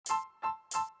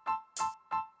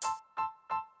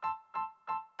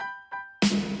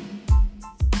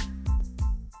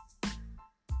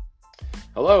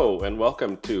Hello and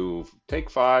welcome to Take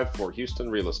 5 for Houston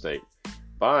Real Estate.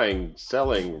 Buying,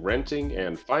 selling, renting,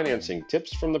 and financing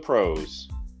tips from the pros.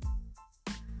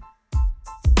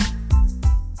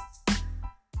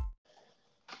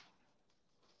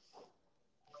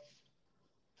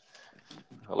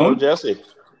 Hello, Jesse.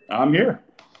 I'm here.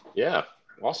 Yeah,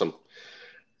 awesome.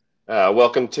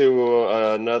 Welcome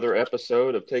to another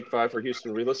episode of Take 5 for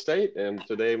Houston Real Estate. And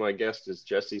today my guest is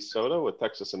Jesse Soto with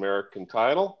Texas American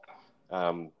Title.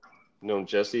 Known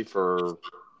Jesse for a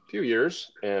few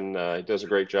years, and he does a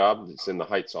great job. It's in the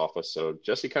Heights office. So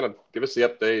Jesse, kind of give us the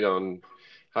update on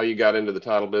how you got into the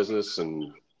title business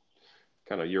and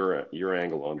kind of your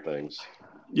angle on things.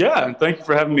 Yeah, and thank you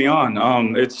for having me on.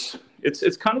 It's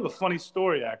kind of a funny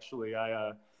story, actually.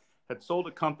 I had sold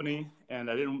a company and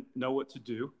I didn't know what to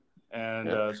do,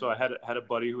 and so I had a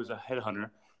buddy who was a headhunter,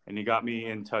 and he got me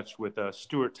in touch with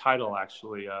Stewart Title,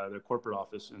 actually, their corporate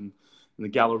office in the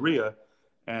Galleria.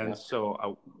 And so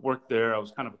I worked there. I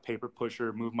was kind of a paper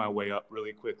pusher, moved my way up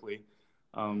really quickly.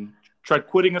 Tried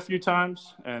quitting a few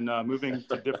times and moving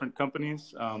to different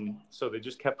companies. So they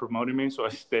just kept promoting me, so I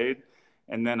stayed.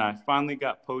 And then I finally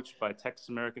got poached by Texas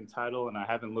American Title, and I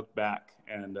haven't looked back.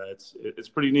 And it's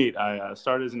pretty neat. I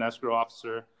started as an escrow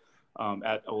officer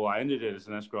I ended it as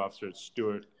an escrow officer at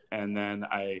Stewart. And then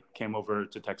I came over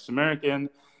to Texas American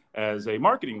as a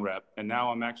marketing rep. And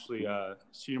now I'm actually a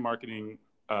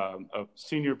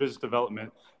senior business development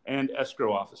and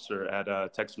escrow officer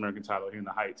at Texas American Title here in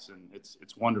the Heights, and it's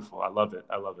wonderful. I love it.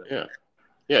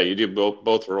 Yeah. You do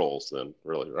both roles then,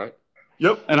 really, right?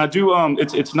 Yep, and I do.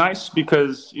 It's nice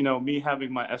because me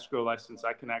having my escrow license,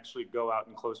 I can actually go out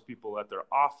and close people at their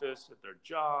office, at their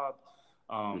job,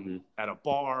 at a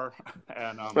bar,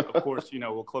 and of course,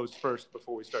 we'll close first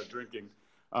before we start drinking.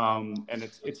 And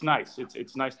it's nice.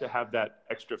 It's nice to have that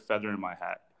extra feather in my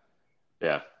hat.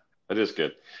 Yeah. That is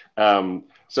good.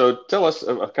 So tell us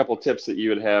a couple of tips that you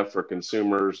would have for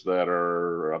consumers that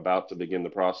are about to begin the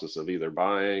process of either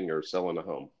buying or selling a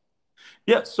home.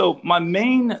 Yeah, so my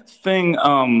main thing,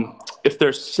 if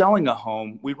they're selling a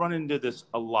home, we run into this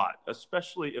a lot,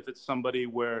 especially if it's somebody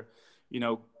where,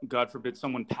 God forbid,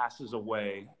 someone passes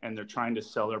away and they're trying to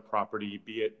sell their property,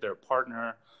 be it their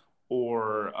partner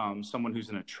or someone who's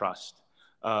in a trust.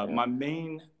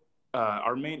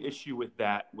 Our main issue with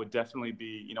that would definitely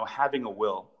be, having a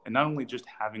will, and not only just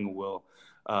having a will,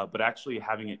 but actually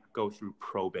having it go through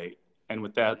probate. And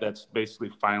with that, that's basically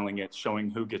filing it,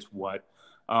 showing who gets what,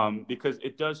 because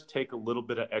it does take a little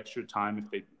bit of extra time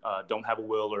if they don't have a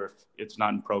will or if it's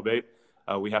not in probate.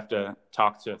 We have to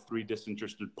talk to 3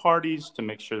 disinterested parties to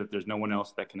make sure that there's no one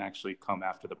else that can actually come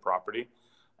after the property.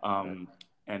 And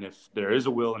if there is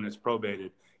a will and it's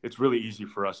probated, it's really easy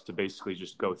for us to basically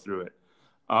just go through it.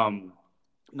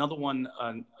 Another one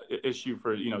issue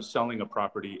for selling a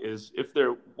property is if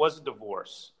there was a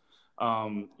divorce,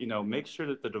 make sure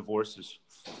that the divorce is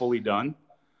fully done,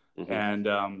 and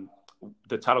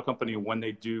the title company, when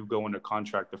they do go under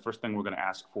contract, the first thing we're going to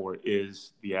ask for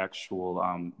is the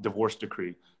actual divorce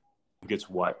decree. Who gets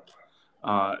what?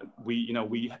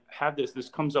 We have this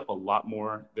comes up a lot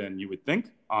more than you would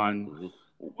think on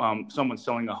someone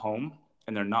selling a home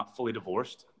and they're not fully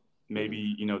divorced.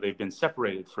 Maybe, they've been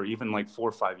separated for even like 4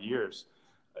 or 5 years.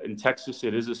 In Texas,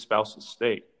 it is a spousal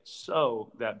state.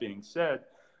 So that being said,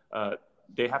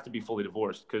 they have to be fully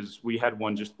divorced, because we had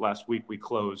one just last week we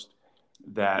closed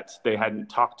that they hadn't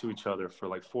talked to each other for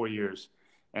like 4 years.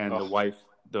 And the wife,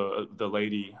 the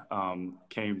lady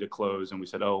came to close, and we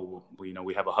said, oh, well,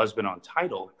 we have a husband on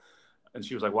title. And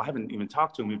she was like, well, I haven't even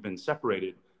talked to him. We've been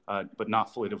separated, but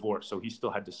not fully divorced. So he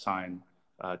still had to sign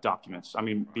documents. I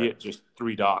mean, be it just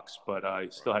 3 docs, but I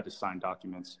still had to sign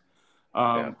documents.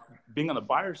 Being on the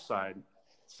buyer's side,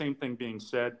 same thing being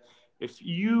said. If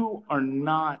you are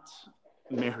not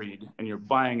married and you're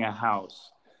buying a house,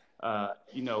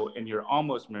 and you're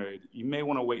almost married, you may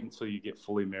want to wait until you get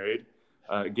fully married.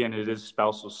 Again, it is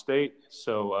spousal state,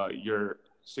 so your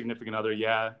significant other,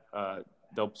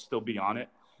 they'll still be on it.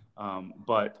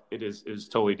 But it is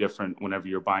totally different whenever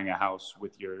you're buying a house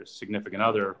with your significant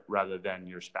other rather than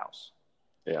your spouse.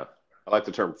 Yeah. I like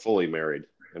the term fully married.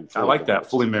 I like that,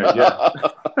 fully married,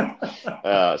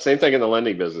 yeah. Same thing in the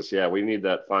lending business. Yeah, we need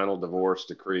that final divorce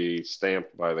decree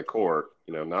stamped by the court,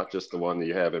 not just the one that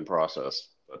you have in process.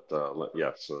 But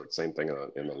so same thing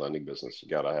in the lending business. You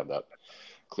got to have that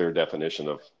clear definition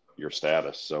of your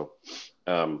status. So,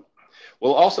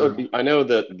 well, also, I know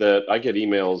that I get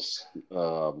emails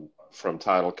from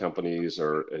title companies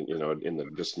or, in the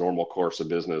just normal course of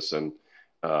business, and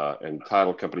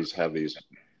title companies have these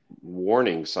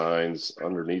warning signs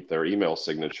underneath their email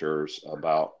signatures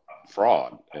about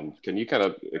fraud. And can you kind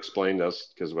of explain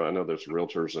this? Because I know there's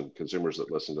realtors and consumers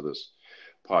that listen to this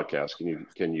podcast.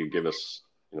 Can you give us,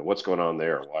 what's going on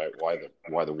there?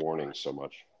 Why the warning so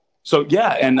much? So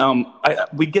yeah, and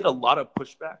we get a lot of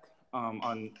pushback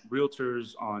on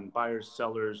realtors, on buyers,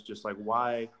 sellers, just like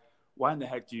why in the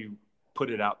heck do you put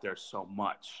it out there so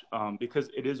much? Because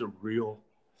it is a real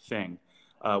thing.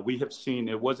 We have seen,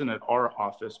 it wasn't at our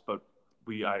office, but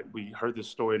we heard this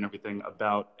story and everything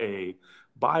about a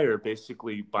buyer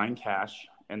basically buying cash,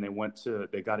 and they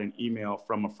got an email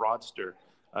from a fraudster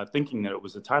thinking that it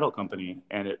was a title company,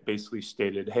 and it basically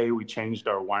stated, "Hey, we changed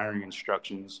our wiring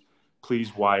instructions.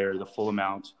 Please wire the full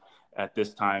amount at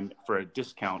this time for a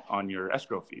discount on your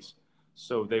escrow fees."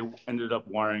 So they ended up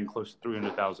wiring close to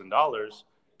 $300,000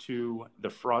 to the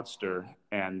fraudster,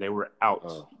 and they were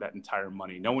out that entire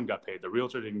money. No one got paid. The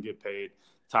realtor didn't get paid.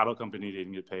 Title company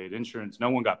didn't get paid. Insurance, no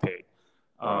one got paid.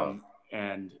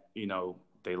 And,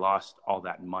 they lost all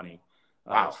that money.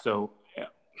 Wow.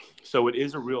 So it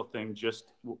is a real thing.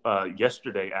 Just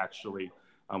yesterday, actually,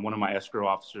 one of my escrow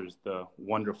officers, the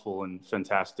wonderful and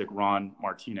fantastic Ron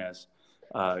Martinez,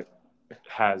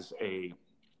 has a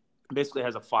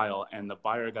file, and the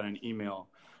buyer got an email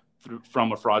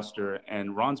from a fraudster,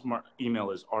 and Ron's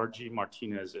email is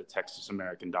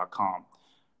rgmartinez@texasamerican.com.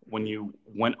 When you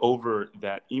went over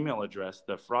that email address,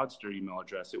 the fraudster email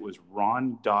address, it was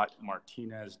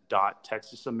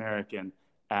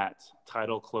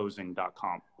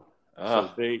ron.martinez.texasamerican@titleclosing.com.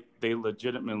 So they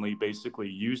legitimately basically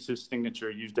used his signature,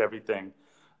 used everything.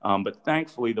 But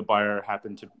thankfully, the buyer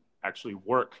happened to actually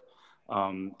work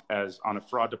as on a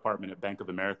fraud department at Bank of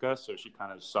America. So she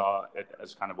kind of saw it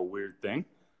as kind of a weird thing.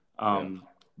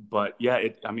 But yeah,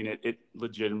 it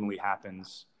legitimately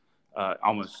happens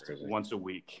almost once a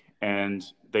week. And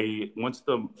once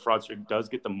the fraudster does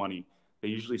get the money, they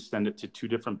usually send it to 2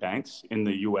 different banks in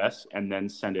the U.S. and then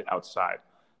send it outside.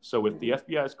 So if the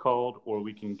FBI is called, or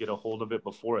we can get a hold of it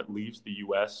before it leaves the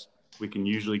U.S., we can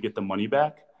usually get the money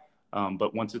back.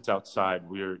 But once it's outside,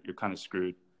 you're kind of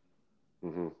screwed.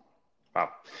 Mm-hmm.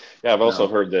 Wow. Yeah, I've also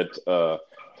heard that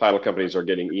title companies are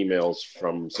getting emails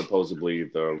from supposedly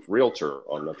the realtor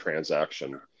on the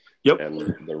transaction. Yep. And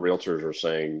the realtors are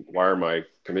saying, wire my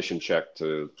commission check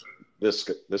to this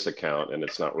account, and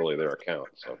it's not really their account.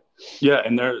 So yeah,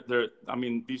 and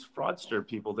these fraudster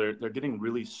people, they're getting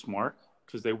really smart,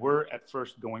 because they were at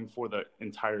first going for the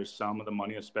entire sum of the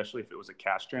money, especially if it was a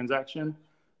cash transaction,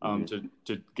 to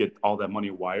get all that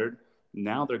money wired.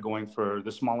 Now they're going for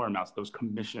the smaller amounts, those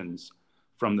commissions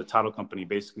from the title company,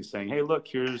 basically saying, "Hey, look,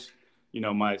 here's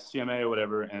my CMA or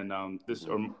whatever, and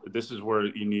this is where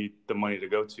you need the money to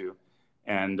go to."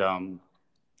 And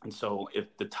so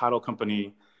if the title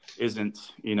company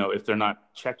isn't, if they're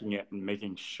not checking it and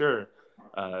making sure,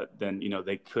 then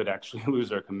they could actually lose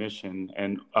their commission.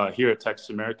 And here at Texas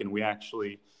American, we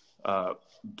actually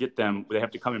get them. They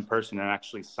have to come in person and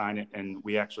actually sign it, and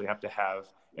we actually have to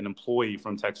have an employee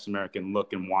from Texas American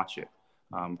look and watch it,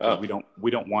 because we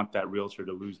don't want that realtor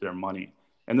to lose their money.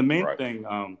 And the main thing,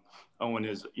 Owen,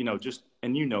 is for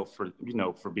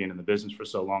being in the business for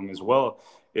so long as well,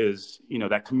 is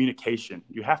that communication.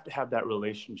 You have to have that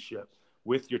relationship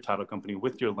with your title company,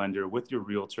 with your lender, with your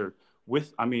realtor,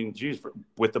 with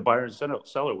the buyer and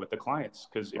seller, with the clients.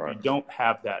 Because if you don't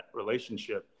have that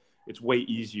relationship, it's way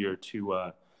easier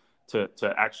to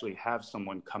actually have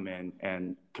someone come in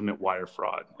and commit wire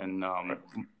fraud. And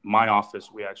my office,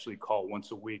 we actually call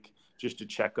once a week just to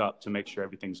check up to make sure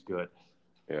everything's good.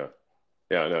 Yeah,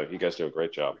 no, you guys do a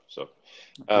great job. So,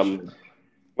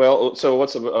 well, so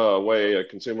what's a way a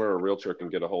consumer or realtor can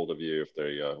get a hold of you if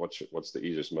they? What's the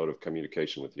easiest mode of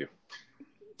communication with you?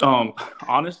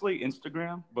 Honestly,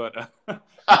 Instagram, but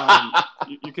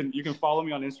you can follow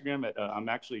me on Instagram at I'm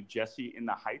actually Jesse in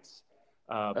the Heights.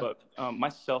 But my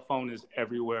cell phone is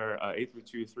everywhere,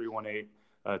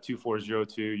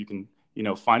 832-318-2402. You can,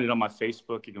 find it on my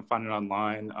Facebook. You can find it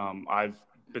online. I've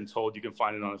been told you can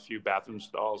find it on a few bathroom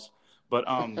stalls. But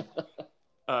and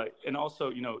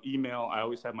also, email. I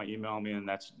always have my email on me, and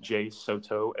that's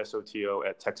jsoto, SOTO,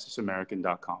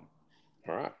 @texasamerican.com.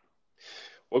 All right.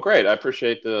 Well, great. I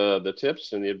appreciate the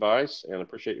tips and the advice, and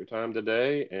appreciate your time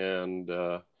today. And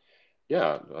I'll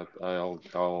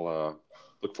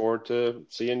look forward to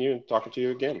seeing you and talking to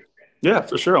you again. Yeah,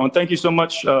 for sure. And thank you so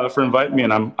much for inviting me.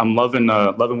 And I'm loving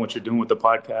what you're doing with the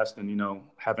podcast, and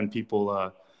having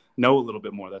people know a little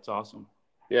bit more. That's awesome.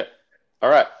 Yeah. All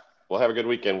right. Well, have a good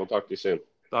weekend. We'll talk to you soon.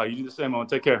 You do the same, Owen.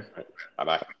 Take care.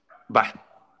 Bye-bye. Bye.